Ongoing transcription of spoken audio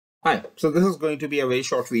Hi, so this is going to be a very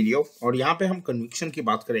short video और यहाँ पे हम कन्विक्शन की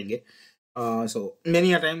बात करेंगे। सो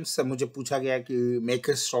मेनी टाइम्स मुझे पूछा गया है कि मैं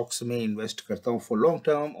किस स्टॉक्स में इन्वेस्ट करता हूँ फॉर लॉन्ग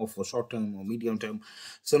टर्म और फॉर शॉर्ट टर्म और मीडियम टर्म।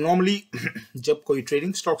 सो नॉर्मली जब कोई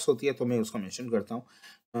ट्रेडिंग स्टॉक्स होती है तो मैं उसको मेंशन करता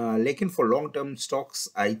हूँ। लेकिन for long term stocks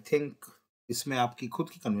I think इसमें आपकी खुद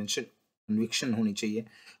की कन्विक्शन होनी चाहिए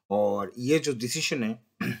और ये जो डिसीजन है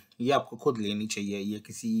ये आपको खुद लेनी चाहिए। ये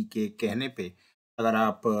किसी के कहने पे अगर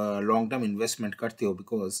आप लॉन्ग टर्म इन्वेस्टमेंट करते हो,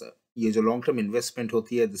 बिकॉज ये जो लॉन्ग टर्म इन्वेस्टमेंट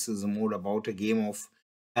होती है this is more about a game of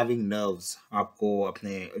having nerves. आपको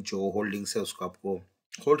अपने जो होल्डिंग्स है उसको आपको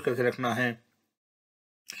होल्ड करके रखना है।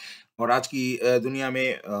 और आज की दुनिया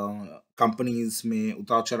में कंपनीज में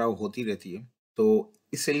उतार चढ़ाव होती रहती है, तो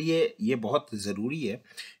इसलिए ये बहुत ज़रूरी है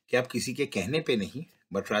कि आप किसी के कहने पे नहीं,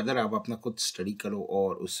 बट रादर आप अपना खुद स्टडी करो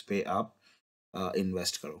और उस पे आप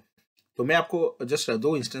इन्वेस्ट करो। तो मैं आपको जस्ट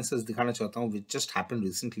 2 इंस्टेंसेस दिखाना चाहता हूँ व्हिच जस्ट हैपेंड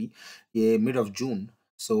रिसेंटली। ये मिड ऑफ जून।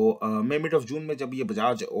 सो मैं मिड ऑफ जून में जब ये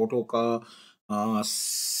बजाज ऑटो का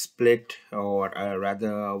स्प्लिट और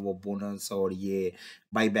रादर वो बोनस और ये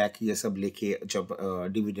बायबैक ये सब लेके जब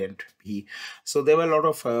डिविडेंड भी, so there were lot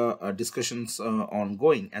of discussions on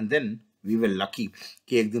going and then we were lucky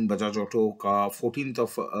कि एक दिन बजाज ऑटो का 14th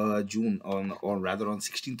ऑफ जून और rather on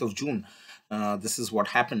 16th of June this is what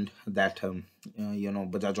happened that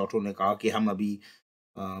Bajaj auto ने कहा कि हम अभी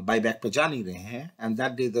बायबैक पे जा नहीं रहे हैं, and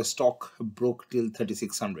that day the stock broke till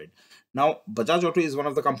 3600। Now Bajaj auto is one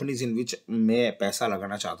of the companies in विच मैं पैसा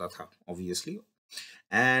लगाना चाहता था obviously.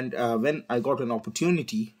 And when I got an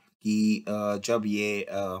opportunity कि जब ये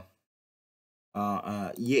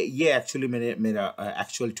एक्चुअली मैंने मेरा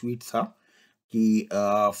एक्चुअल ट्वीट था कि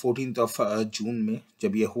 14th ऑफ जून में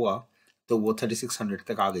जब ये हुआ तो वो 3600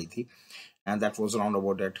 तक आ गई थी, and that was around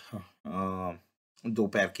about eight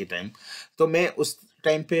दोपहर के टाइम। तो मैं उस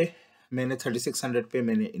टाइम पे मैंने 3600 पे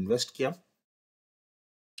मैंने इन्वेस्ट किया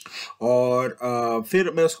और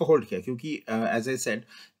फिर मैं उसको होल्ड किया क्योंकि एज आई सेड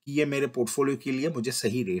कि ये मेरे पोर्टफोलियो के लिए मुझे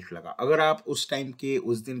सही रेट लगा। अगर आप उस टाइम के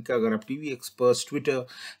उस दिन का अगर आप टीवी एक्सपर्ट्स ट्विटर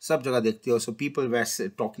सब जगह देखते हो, so people were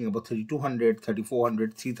talking about 3200 3400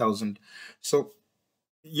 3000। सो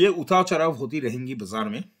ये उतार चढ़ाव होती रहेंगी बाजार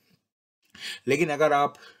में, लेकिन अगर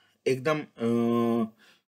आप एकदम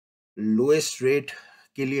लोएस्ट रेट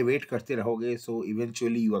के लिए वेट करते रहोगे so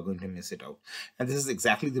eventually you are going to miss it out. And this is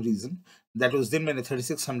exactly the reason that उस दिन मैंने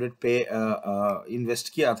 3600 पे इन्वेस्ट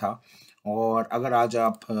किया था। और अगर आज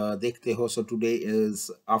आप देखते हो so today is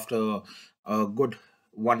after good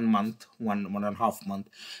 1 month 1.5 month.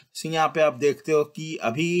 सो यहाँ पे आप देखते हो कि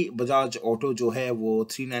अभी बजाज ऑटो जो है वो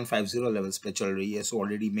 3950 लेवल्स पे चल रही है। सो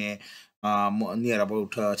ऑलरेडी मैं नियर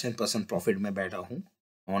अबाउट 10% प्रॉफिट में बैठा हूँ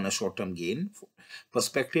on a short term gain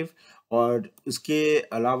perspective. और उसके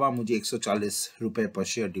अलावा मुझे 140 रुपए पर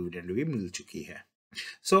शेयर डिविडेंड भी मिल चुकी है।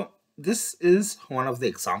 So this is one of the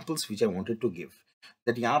examples which I wanted to give,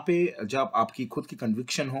 that यहाँ पे जब आपकी खुद की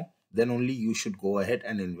कन्विक्शन हो then only you should go ahead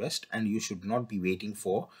and invest and you should not be waiting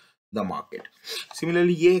for the market.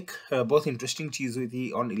 Similarly, ये एक बहुत इंटरेस्टिंग चीज हुई थी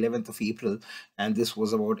on 11th of April, and this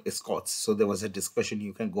was about escorts. So there was a discussion,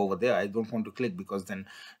 you can go over there. I don't want to click because then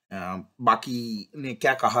बाकी ने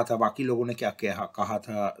क्या कहा था, बाकी लोगों ने क्या कहा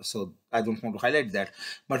था, so I don't want to highlight that,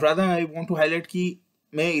 but rather I want to highlight कि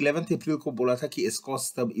मैं 11th अप्रैल को बोला था कि escorts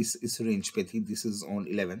तब इस रेंज पे थी। This is on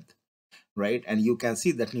 11th, right? And you can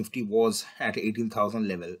see that Nifty was at 18,000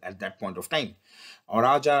 level at that point of time. और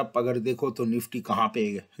आज आप अगर देखो तो निफ्टी कहाँ पे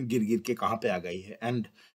गिर गिर के कहाँ पे आ गई है, and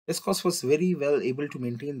Escos was very well able to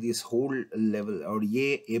maintain this whole level। और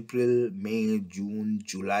ये अप्रैल मई जून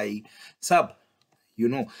जुलाई सब,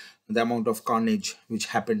 you know, the amount of carnage which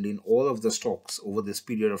happened in all of the stocks over this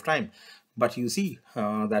period of time, but you see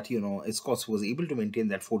that Escos was able to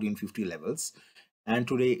maintain that 1450 levels, and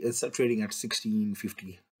today it's trading at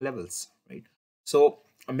 1650 levels, right? So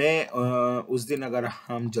मैं उस दिन अगर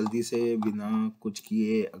हम जल्दी से बिना कुछ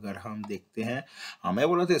किए अगर हम देखते हैं, हाँ मैं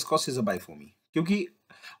बोला था स्कॉस is a bye for me, क्योंकि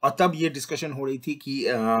और तब ये डिस्कशन हो रही थी कि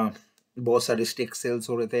बहुत सारे स्टेक सेल्स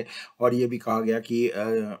हो रहे थे और ये भी कहा गया कि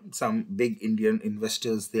some big Indian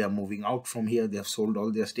investors they are moving out from here, they have sold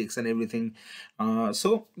all there stakes and everything.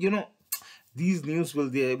 So these news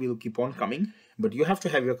will keep on coming, but you have to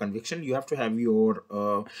have your conviction, you have to have your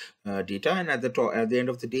data, and at the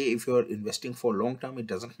end of the day if you're investing for long term it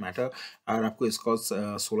doesn't matter अगर आपको इसका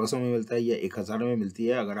 1600 में मिलता है या 1000 में मिलती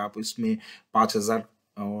है, अगर आप इसमें 5000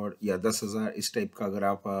 और या 10,000 इस टाइप का अगर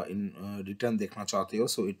आप इन रिटर्न देखना चाहते हो,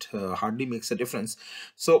 so it hardly makes a difference.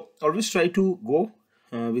 So always try to go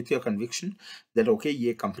with your conviction that okay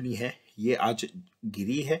ये कंपनी है, ये आज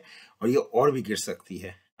गिरी है और ये और भी गिर सकती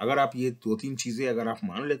है। अगर आप ये 2-3 चीज़ें अगर आप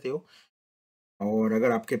मान लेते हो और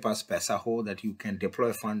अगर आपके पास पैसा हो that you can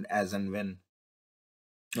deploy fund as and when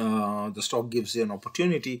the stock gives you an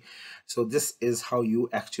opportunity. So this is how you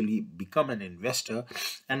actually become an investor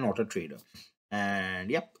and not a trader. And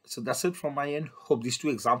yep, so that's it from my end. Hope these two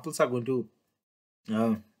examples are going to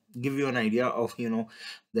uh, give you an idea of,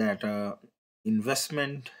 that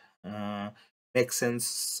investment uh, makes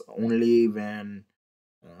sense only when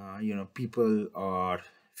people are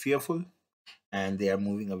fearful and they are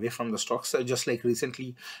moving away from the stocks. Just like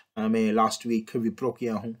recently, मैं last week Wipro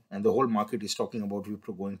किया हूँ, and the whole market is talking about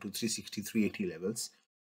Wipro going to 360 380 levels.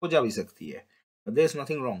 हो जा भी सकती है. But there's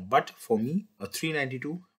nothing wrong. But for me, a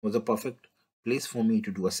 392 was a perfect place for me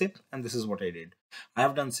to do a sip, and this is what I did. I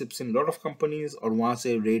have done sips in a lot of companies, और वहाँ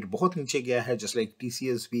से rate बहुत नीचे गया है. Just like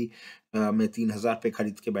TCS भी मैं 3000 पे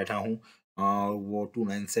खरीद के बैठा हूँ, वो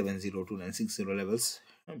 2970 2960 लेवल्स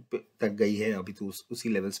तक गई है. अभी तो उसी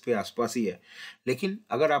लेवल्स पे आसपास ही है. लेकिन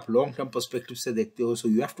अगर आप लॉन्ग टर्म पर्सपेक्टिव से देखते हो, so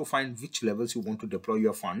you have to find which levels you want to deploy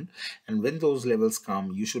your fund, and when those levels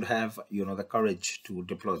come you should have the courage to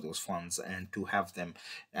deploy those funds and to have them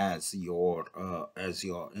as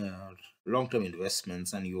your long term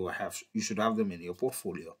investments, and you should have them in your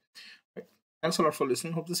portfolio. Right? Thanks a lot for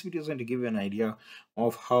listening. Hope this video is going to give you an idea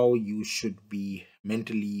of how you should be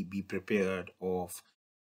mentally be prepared of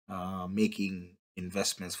making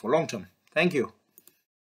investments for long term. Thank you.